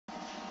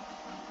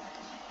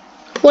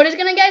What is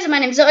going on, guys? My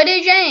name is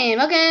yipee and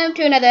welcome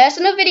to another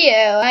SNL video.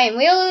 I am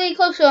really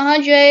close to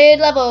 100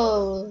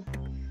 level.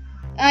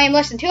 I am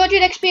less than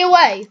 200 XP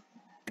away.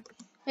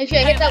 Make sure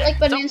you hit that like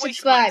button and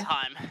subscribe.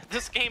 Time.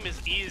 This game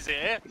is easy.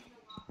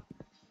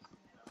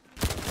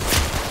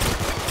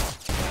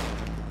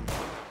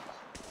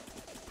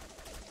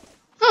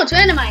 Oh, it's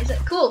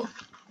randomizer. Cool.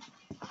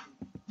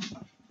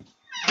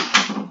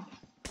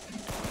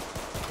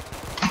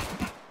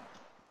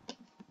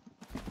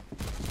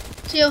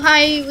 See how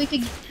high we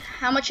could,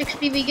 how much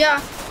XP we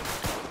got.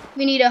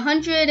 We need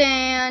 100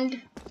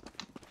 and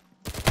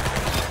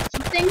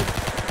something.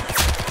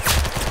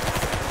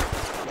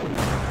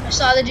 I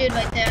saw the dude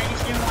right there. I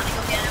just didn't want to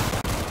go get him.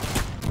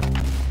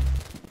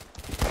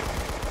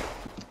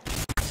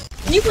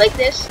 Can you like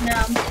this?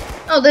 No.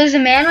 Oh, there's a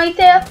man right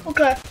there?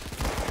 Okay.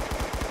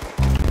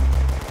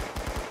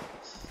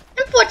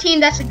 M14,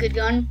 that's a good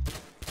gun.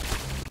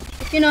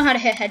 If you know how to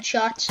hit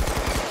headshots.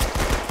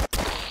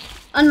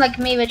 Unlike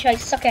me, which I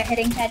suck at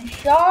hitting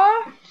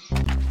headshots.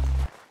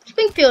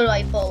 Springfield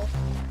rifle.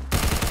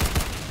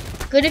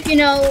 Good if you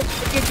know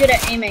if you're good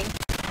at aiming.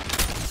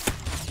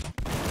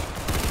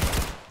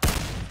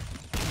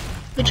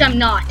 Which I'm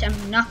not.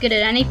 I'm not good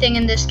at anything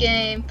in this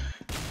game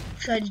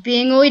besides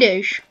being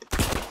oitish.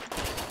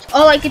 It's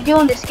all I could do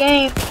in this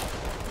game.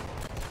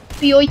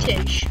 Be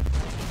oitish.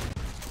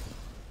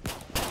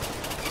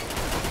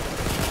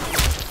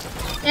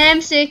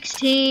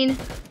 M16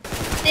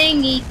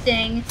 thingy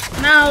thing.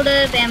 I'm out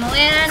of ammo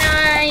and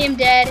I am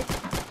dead.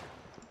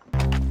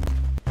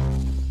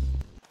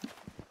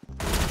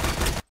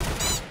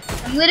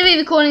 I'm literally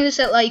recording this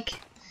at like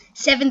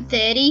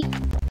 7:30.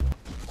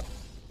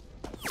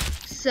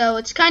 So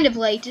it's kind of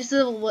late. This is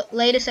the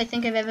latest I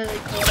think I've ever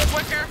recorded. The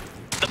quicker,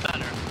 the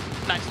better.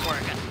 Nice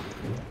work.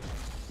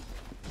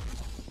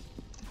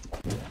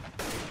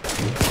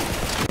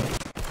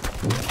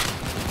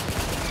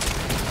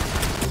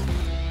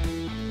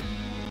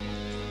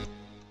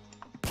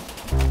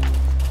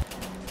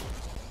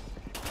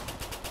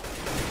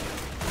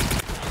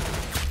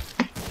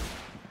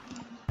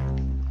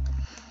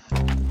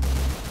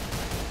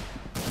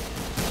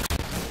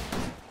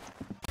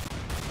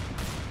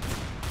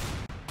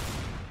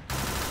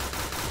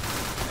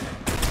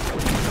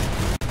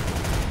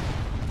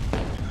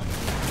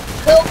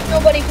 Hope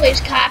nobody plays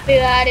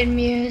copyrighted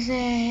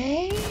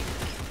music.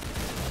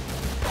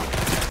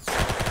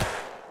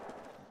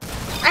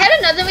 I had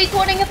another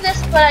recording of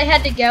this, but I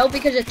had to go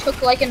because it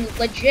took like a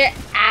legit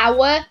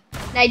hour,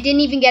 and I didn't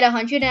even get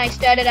 100, and I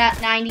started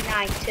at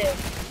 99 too.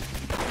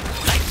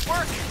 Nice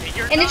work.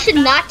 And it should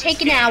not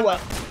take an hour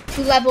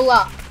to level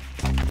up.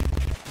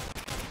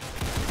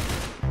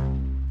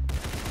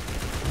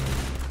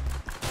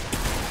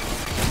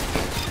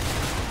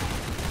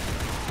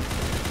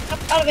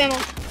 Out of ammo.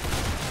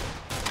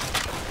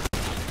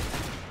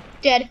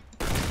 Dead.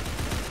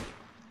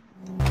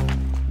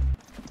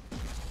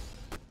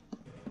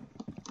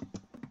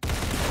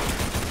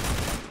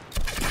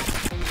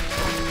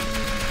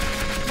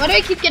 Why do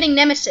I keep getting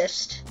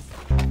nemesis?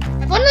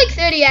 I've won like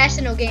 30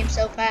 Arsenal games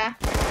so far.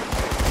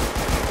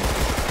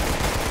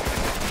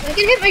 I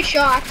can hit my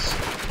shots.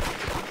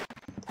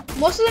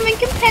 Most of them in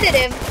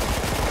competitive.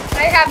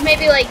 I have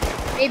maybe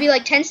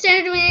like 10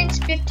 standard wins,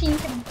 15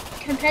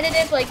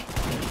 competitive, like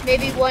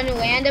maybe one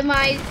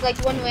randomized, like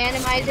one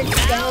randomizer,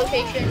 2 gun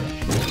rotation,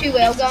 2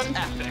 railgun.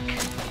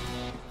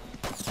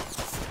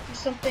 Or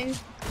something.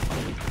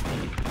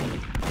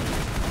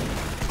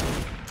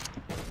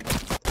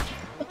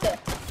 What the?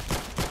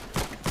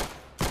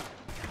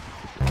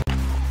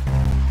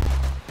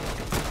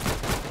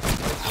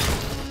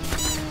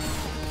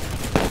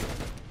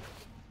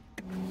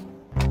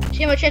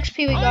 See how much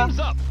XP we got?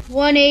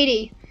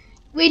 180.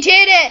 We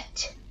did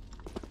it!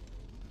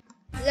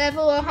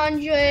 Level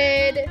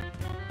 100.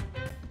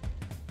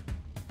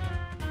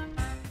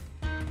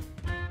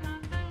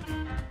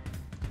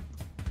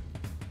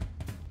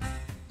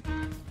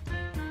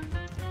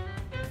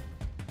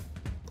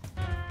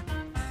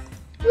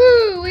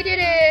 Woo, we did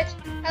it!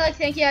 I'd like to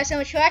thank you guys so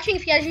much for watching.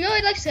 If you guys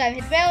really like, subscribe,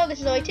 hit the bell.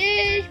 This is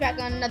yipee, back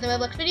on another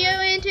Roblox video.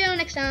 Until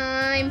next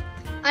time,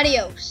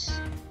 adios.